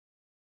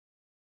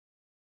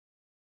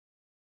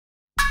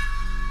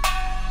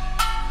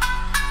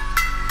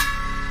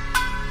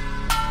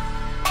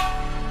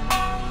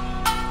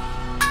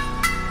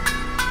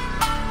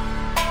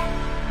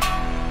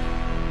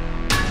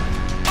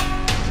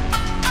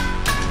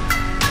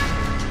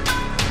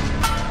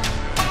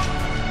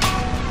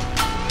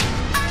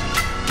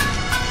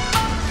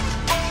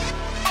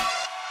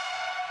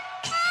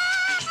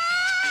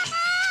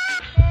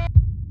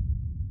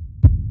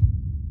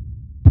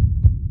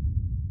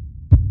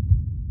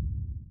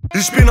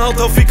Ich bin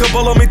harter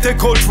Fickerballer mit der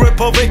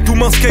Cold-Rapper weg. Du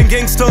machst kein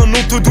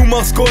Gangster-Note, du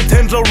machst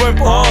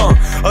Goldhändler-Rap.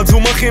 Also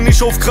mach hier nicht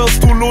auf krass,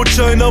 du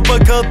Lotschein, aber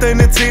grad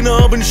deine Zähne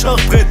haben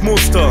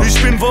Schachbrettmuster. Ich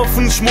bin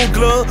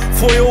Waffenschmuggler,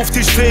 Feuer auf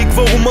dich fake.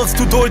 Warum machst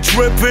du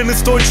Deutsch-Rap, wenn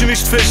es Deutsche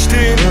nicht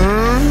verstehen?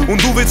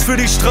 Und du willst für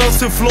die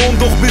Straße flohen,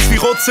 doch bist wie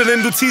Rotze,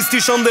 denn du ziehst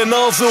dich an der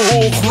Nase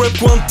hoch. Rap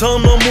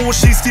Guantanamo,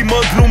 schießt die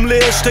Magnum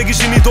leer. Steig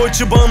ich in die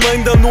Deutsche Bahn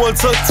ein, dann nur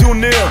als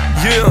Aktionär.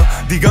 Yeah,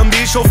 die Gun,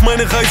 die ich auf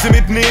meine Reise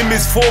mitnehme,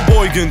 ist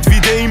vorbeugend, wie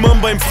der Imam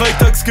beim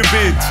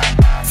Freitagsgebet.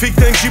 Fick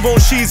dein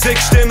Givenchy,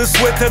 6 Sterne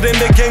Sweater, denn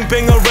der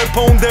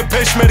Gangbanger-Rapper und der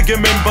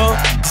Peschmerge-Member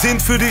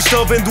sind für dich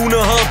da, wenn du ne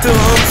harte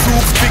Hand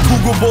suchst. Fick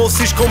Hugo Boss,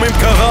 ich komm im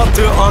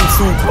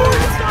Karate-Anzug.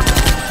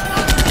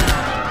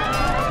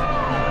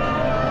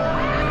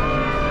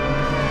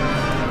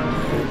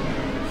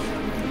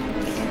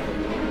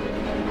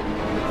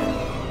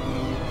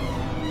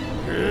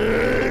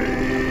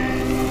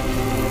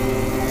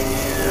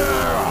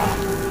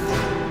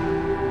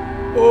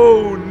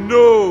 Oh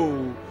no!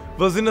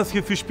 Was sind das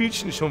hier für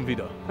Spielchen schon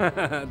wieder?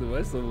 Du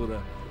weißt doch, Bruder.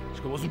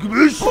 Ich komm aus dem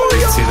Gebüsch.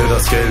 Ich zähle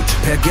das Geld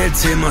per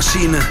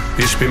Geldzählmaschine.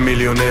 Ich bin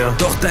Millionär,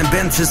 doch dein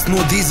Benz ist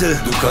nur Diesel.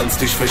 Du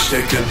kannst dich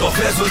verstecken, doch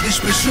wer soll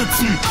dich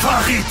beschützen?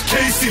 Farid,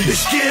 Casey,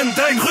 ich geh in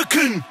dein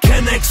Rücken.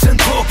 KANAX in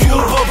Tokyo.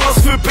 Aber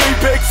was für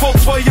Payback, vor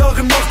 2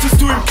 Jahren machtest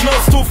du im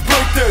Knast auf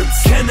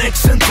Breakdance.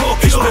 KANAX in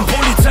Tokyo. Ich bin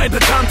Polizei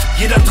bekannt,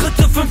 jeder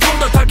dritte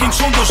 500er ging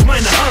schon durch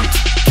meine Hand.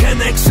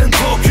 KANAX in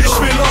Tokyo.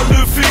 Ich will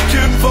alle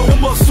ficken,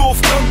 warum machst du auf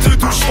Kante,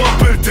 du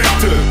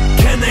Schwappeltinte?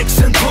 KANAX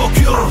in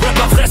Tokyo.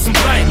 Rapper fressen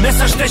Brei,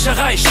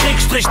 Messerstecherei,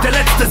 Schrägstrich, der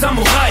letzte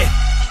Samurai.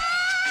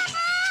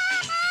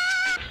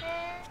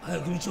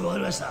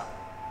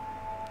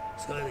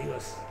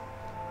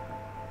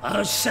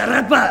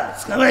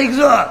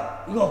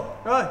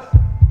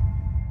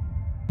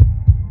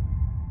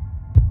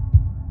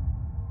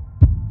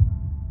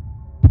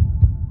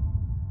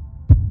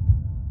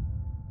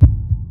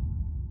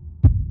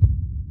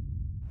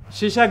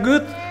 Shisha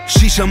gut?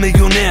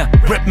 Shisha-Millionär,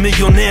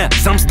 Rap-Millionär.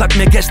 Samstag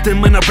mehr Gäste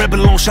in meiner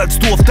Rebell-Lounge als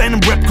du auf deinem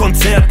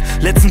Rap-Konzert.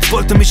 Letztens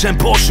wollte mich ein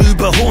Porsche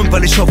überholen,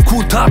 weil ich auf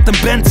cool tat im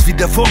Benz wie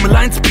der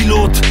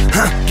Formel-1-Pilot.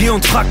 Geh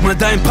und frag mal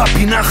deinen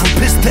Papi nach dem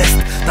Pisstest.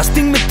 Das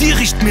Ding mit dir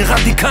riecht mir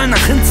radikal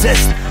nach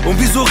Inzest. Und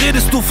wieso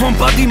redest du vom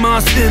Body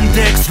Mass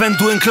Index, wenn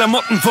du in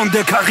Klamotten von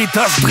der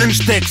Caritas drin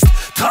steckst?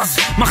 Trass,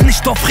 mach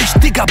nicht auf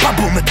richtiger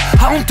Babbo mit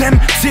H&M,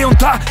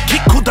 C&A,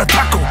 Kick oder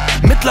Taco.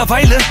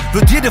 Mittlerweile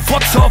wird jede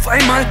Fotze auf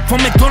einmal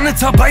vom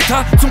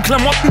McDonalds-Arbeiter zum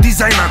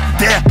Klamottendesigner.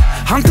 Der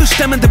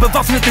Hantelstemmende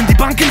bewaffnet in die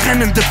Banken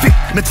rennende Fick.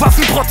 Mit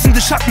Waffen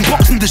protzende Schatten,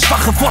 boxende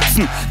schwache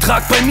Fotzen.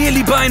 Trag bei mir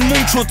lieber einen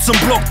Mundschutz im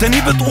Block, denn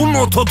hier wird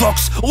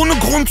unorthodox, ohne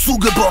Grund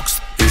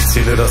zugeboxt. Ich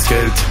zähle das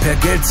Geld per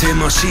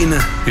Geldzählmaschine.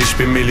 Ich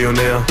bin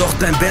Millionär, doch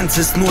dein Benz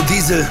ist nur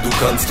Diesel. Du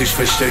kannst dich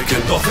verstecken,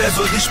 doch wer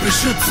soll dich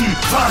beschützen?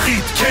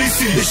 Farid,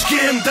 Casey, ich geh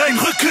in dein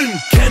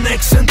Rücken.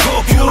 KANAX in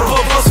Tokyo. Aber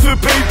was für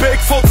Payback,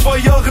 vor 2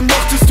 Jahren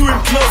machtest du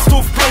im Knast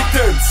auf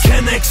Breakdance.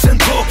 KANAX in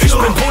Tokyo. Ich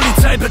bin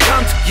Polizei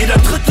bekannt, jeder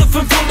dritte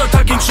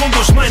 500er ging schon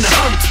durch meine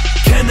Hand.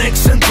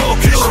 KANAX in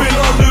Tokyo. Ich will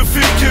alle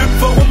ficken,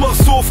 warum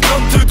machst du auf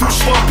Kante, du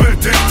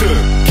Schwappeltinte?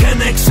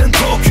 KANAX in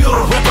Tokyo.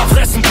 Rapper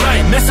fressen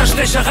Brei,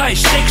 Messerstecherei,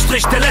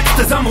 Schrägstrich, der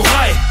letzte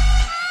Samurai.